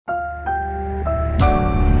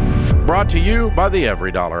Brought to you by the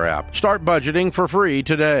EveryDollar app. Start budgeting for free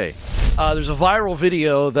today. There's a viral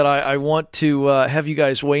video that I want to have you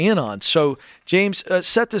guys weigh in on. So, James,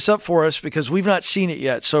 set this up for us because we've not seen it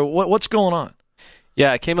yet. So what's going on?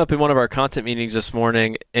 Yeah, it came up in one of our content meetings this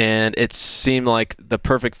morning, and it seemed like the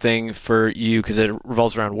perfect thing for you because it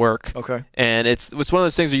revolves around work. Okay. And it's one of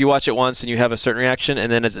those things where you watch it once and you have a certain reaction,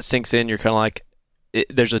 and then as it sinks in, you're kind of like,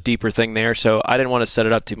 there's a deeper thing there. So I didn't want to set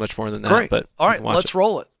it up too much more than that. Great. But all right, let's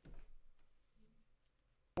roll it.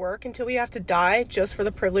 Work until we have to die just for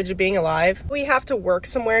the privilege of being alive. We have to work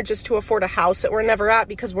somewhere just to afford a house that we're never at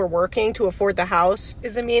because we're working to afford the house.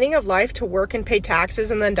 Is the meaning of life to work and pay taxes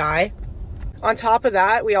and then die? On top of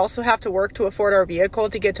that, we also have to work to afford our vehicle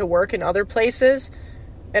to get to work in other places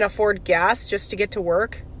and afford gas just to get to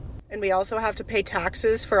work. And we also have to pay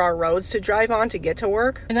taxes for our roads to drive on to get to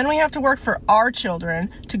work. And then we have to work for our children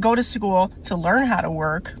to go to school to learn how to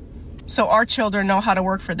work. So our children know how to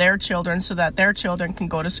work for their children so that their children can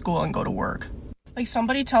go to school and go to work. Like,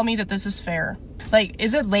 somebody tell me that this is fair. Like,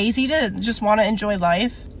 is it lazy to just want to enjoy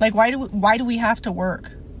life? Like, why do we have to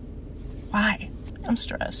work? Why? I'm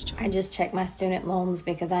stressed. I just check my student loans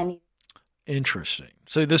because I need. Interesting.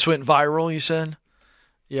 So this went viral, you said?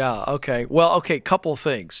 Yeah, okay. Well, okay, couple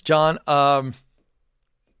things. John, I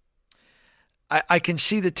can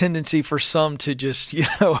see the tendency for some to just,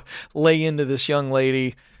 lay into this young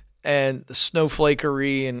lady and the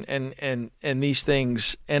snowflakery and these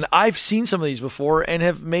things. And I've seen some of these before and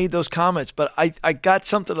have made those comments, but I got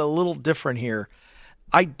something a little different here.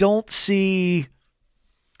 I don't see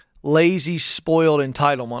lazy, spoiled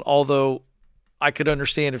entitlement, although I could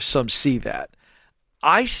understand if some see that.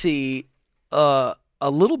 I see a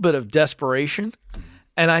little bit of desperation,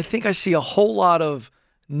 and I think I see a whole lot of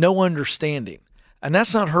no understanding. And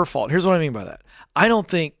that's not her fault. Here's what I mean by that. I don't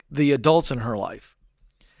think the adults in her life,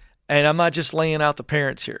 and I'm not just laying out the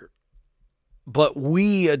parents here, but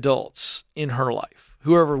we adults in her life,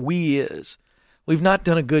 whoever we is, we've not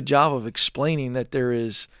done a good job of explaining that there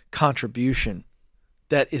is contribution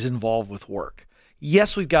that is involved with work.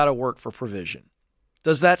 Yes, we've got to work for provision.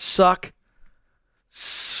 Does that suck?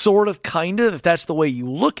 Sort of, kind of, if that's the way you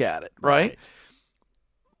look at it, right?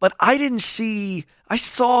 But I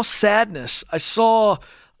saw sadness. I saw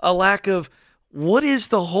a lack of, what is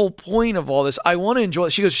the whole point of all this? I want to enjoy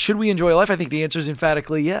it. She goes, should we enjoy life? I think the answer is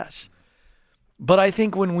emphatically yes. But I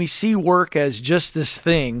think when we see work as just this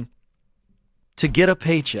thing to get a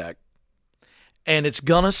paycheck, and it's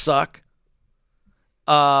going to suck,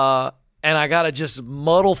 and I got to just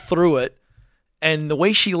muddle through it. And the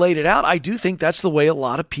way she laid it out, I do think that's the way a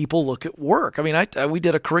lot of people look at work. I mean, we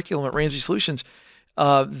did a curriculum at Ramsey Solutions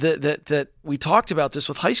that we talked about this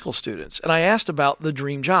with high school students. And I asked about the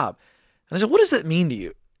dream job. And I said, what does that mean to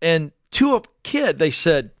you? And to a kid, they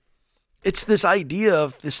said, it's this idea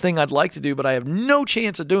of this thing I'd like to do, but I have no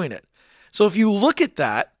chance of doing it. So if you look at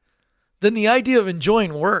that, then the idea of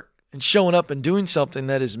enjoying work and showing up and doing something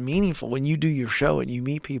that is meaningful when you do your show and you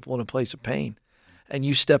meet people in a place of pain and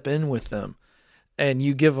you step in with them and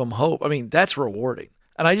you give them hope, I mean, that's rewarding.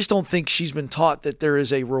 And I just don't think she's been taught that there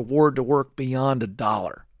is a reward to work beyond $1.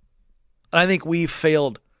 And I think we've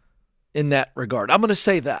failed in that regard. I'm going to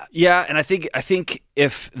say that. Yeah, and I think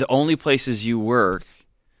if the only places you work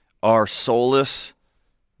are soulless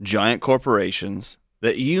giant corporations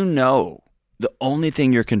that the only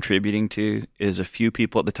thing you're contributing to is a few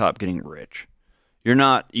people at the top getting rich. You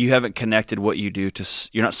haven't connected what you do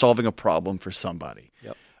you're not solving a problem for somebody.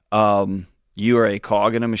 Yep. You are a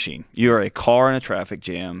cog in a machine. You are a car in a traffic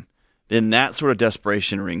jam. Then that sort of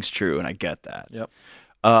desperation rings true, and I get that. Yep.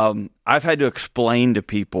 I've had to explain to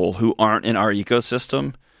people who aren't in our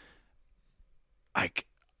ecosystem,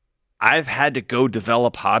 I've had to go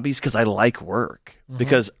develop hobbies because I like work. Mm-hmm.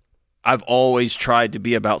 Because I've always tried to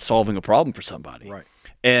be about solving a problem for somebody. Right.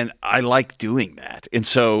 And I like doing that. And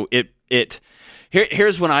so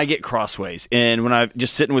here's when I get crossways. And when I'm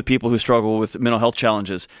just sitting with people who struggle with mental health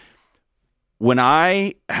challenges, when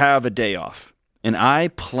I have a day off and I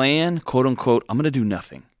plan, quote unquote, I'm going to do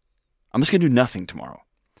nothing. I'm just going to do nothing tomorrow.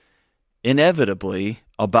 Inevitably,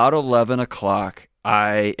 about 11 o'clock,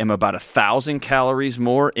 I am about 1,000 calories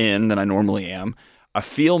more in than I normally am. I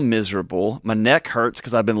feel miserable. My neck hurts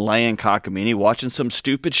because I've been laying cockamamie, watching some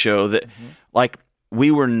stupid show that,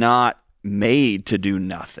 we were not made to do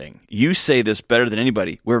nothing. You say this better than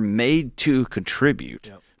anybody. We're made to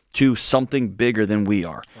contribute to something bigger than we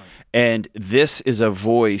are. Right. And this is a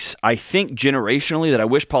voice, I think, generationally that I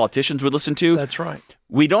wish politicians would listen to. That's right.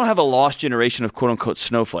 We don't have a lost generation of quote-unquote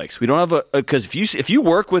snowflakes. We don't have because if you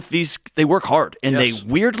work with these, they work hard, and they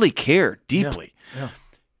weirdly care deeply. Yeah.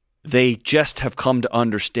 They just have come to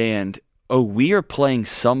understand, oh, we are playing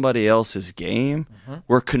somebody else's game. Mm-hmm.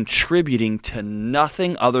 We're contributing to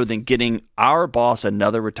nothing other than getting our boss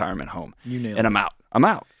another retirement home. You nailed and it. I'm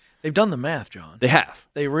out. They've done the math, John. They have.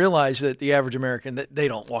 They realize that the average American, that they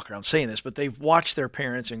don't walk around saying this, but they've watched their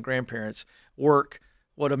parents and grandparents work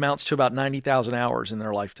what amounts to about 90,000 hours in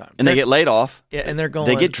their lifetime. And they get laid off. Yeah, and they're going.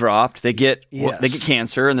 They get dropped. They get Yes. they get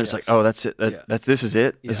cancer, and there's Yes. like, oh, that's it. This is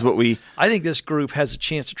it. This is what we. I think this group has a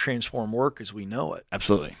chance to transform work as we know it.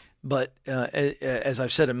 Absolutely. But as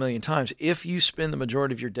I've said a million times, if you spend the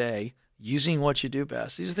majority of your day using what you do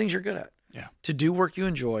best, these are things you're good at. Yeah. To do work you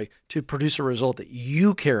enjoy, to produce a result that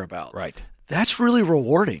you care about. Right. That's really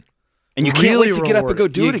rewarding. And you can't wait to get up and go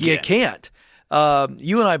do it again. You can't.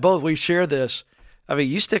 You and I both, we share this. I mean,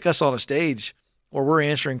 you stick us on a stage where we're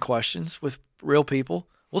answering questions with real people,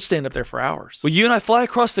 we'll stand up there for hours. Well, you and I fly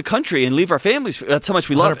across the country and leave our families. That's how much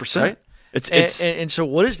we love 100%. it, right? And so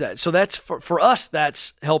what is that? So that's for us,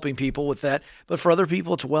 that's helping people with that. But for other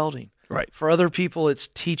people, it's welding. Right. For other people, it's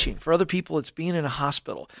teaching. For other people, it's being in a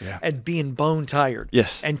hospital and being bone tired.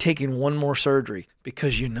 Yes. And taking one more surgery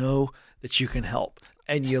because you know that you can help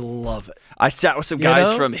and you love it. I sat with some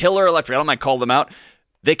guys from Hiller Electric. I don't mind calling them out.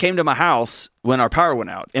 They came to my house when our power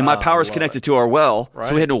went out, and my power is connected to our well,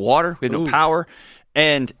 so we had no water, we had no power,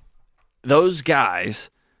 and those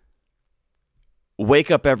guys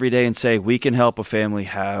wake up every day and say, we can help a family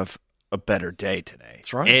have a better day today.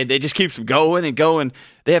 That's right. And it just keeps them going and going.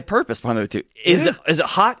 They have purpose behind it too. Is it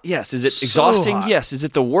hot? Yes. Is it exhausting? Hot. Yes. Is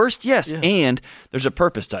it the worst? Yes. Yeah. And there's a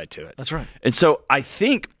purpose tied to it. That's right. And so I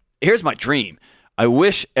think, here's my dream. I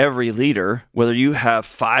wish every leader, whether you have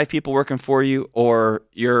 5 people working for you or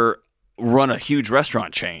you're run a huge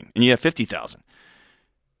restaurant chain and you have 50,000,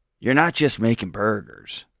 you're not just making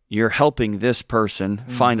burgers. You're helping this person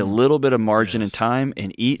find a little bit of margin and time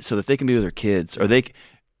and eat so that they can be with their kids. Or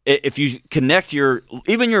if you connect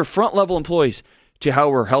even your front level employees to how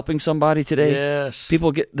we're helping somebody today, yes,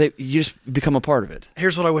 people you just become a part of it.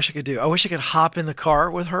 Here's what I wish I could do. I wish I could hop in the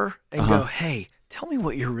car with her and go, hey, tell me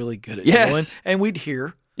what you're really good at doing. And we'd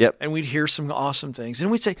hear. Yep. And we'd hear some awesome things.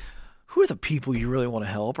 And we'd say, who are the people you really want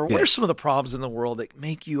to help? Or what are some of the problems in the world that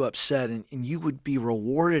make you upset and you would be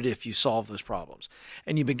rewarded if you solve those problems?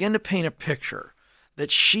 And you begin to paint a picture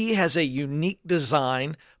that she has a unique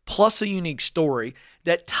design plus a unique story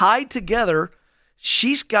that tied together,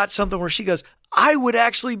 she's got something where she goes, I would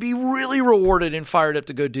actually be really rewarded and fired up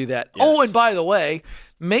to go do that. Yes. Oh, and by the way,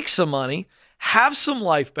 make some money, have some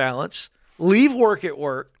life balance, leave work at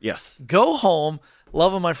work. Yes. Go home,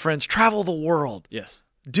 love of my friends, travel the world. Yes.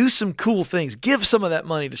 Do some cool things. Give some of that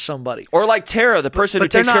money to somebody. Or like Tara, the person who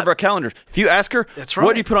takes care of our calendars. If you ask her, that's right.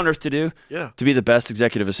 What do you put on earth to do? Yeah. To be the best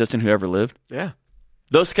executive assistant who ever lived? Yeah.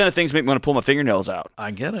 Those kind of things make me want to pull my fingernails out.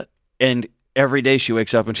 I get it. And every day she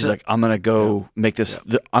wakes up and she's like, I'm going to go make this,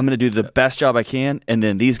 I'm going to do the best job I can. And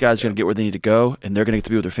then these guys are going to get where they need to go and they're going to get to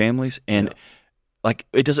be with their families. And like,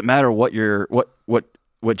 it doesn't matter what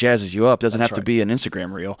jazzes you up. It doesn't have to be an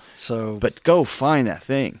Instagram reel. But go find that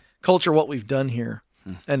thing. Culture, what we've done here,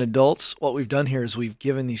 and adults, what we've done here is we've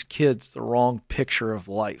given these kids the wrong picture of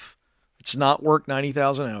life. It's not work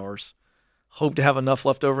 90,000 hours, hope to have enough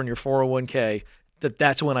left over in your 401k,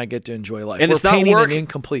 that's when I get to enjoy life. And We're it's not painting work an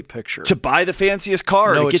incomplete picture. to buy the fanciest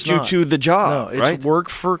car to get you to the job. No, it's work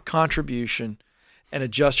for contribution and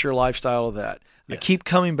adjust your lifestyle to that. Yes. I keep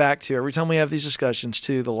coming back to, every time we have these discussions,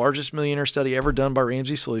 to the largest millionaire study ever done by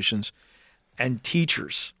Ramsey Solutions, and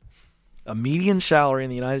teachers. A median salary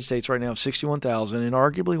in the United States right now of $61,000, and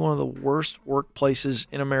arguably one of the worst workplaces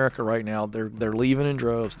in America right now. They're leaving in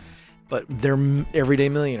droves, but they're everyday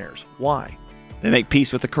millionaires. Why? They make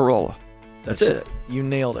peace with the Corolla. That's it. You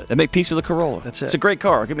nailed it. They make peace with a Corolla. That's it. It's a great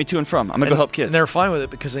car. Get me to and from. I'm going to go help kids. And they're fine with it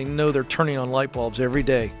because they know they're turning on light bulbs every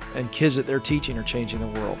day, and kids that they're teaching are changing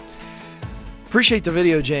the world. Appreciate the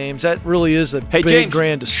video, James. That really is a big, James,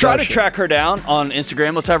 grand discussion. Try to track her down on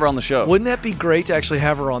Instagram. Let's have her on the show. Wouldn't that be great to actually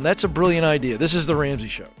have her on? That's a brilliant idea. This is The Ramsey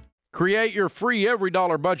Show. Create your free Every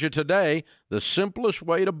Dollar budget today, the simplest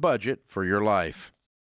way to budget for your life.